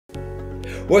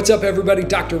What's up, everybody?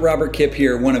 Dr. Robert Kipp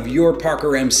here, one of your Parker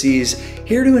MCs,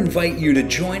 here to invite you to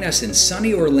join us in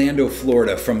sunny Orlando,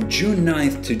 Florida from June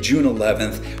 9th to June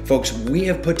 11th. Folks, we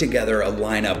have put together a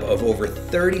lineup of over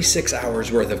 36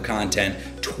 hours worth of content,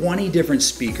 20 different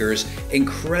speakers,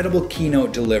 incredible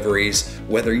keynote deliveries.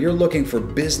 Whether you're looking for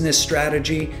business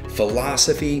strategy,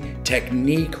 philosophy,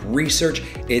 technique, research,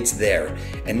 it's there.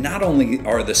 And not only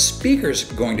are the speakers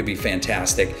going to be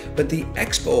fantastic, but the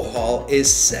expo hall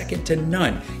is second to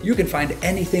none. You can find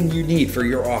anything you need for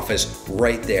your office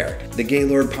right there. The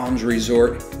Gaylord Palms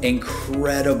Resort,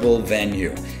 incredible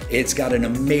venue. It's got an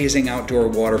amazing outdoor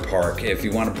water park if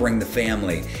you want to bring the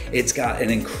family. It's got an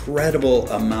incredible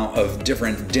amount of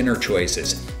different dinner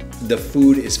choices. The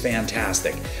food is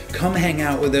fantastic. Come hang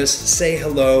out with us, say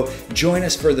hello, join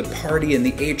us for the party in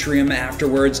the atrium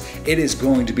afterwards. It is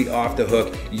going to be off the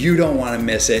hook. You don't want to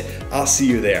miss it. I'll see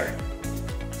you there.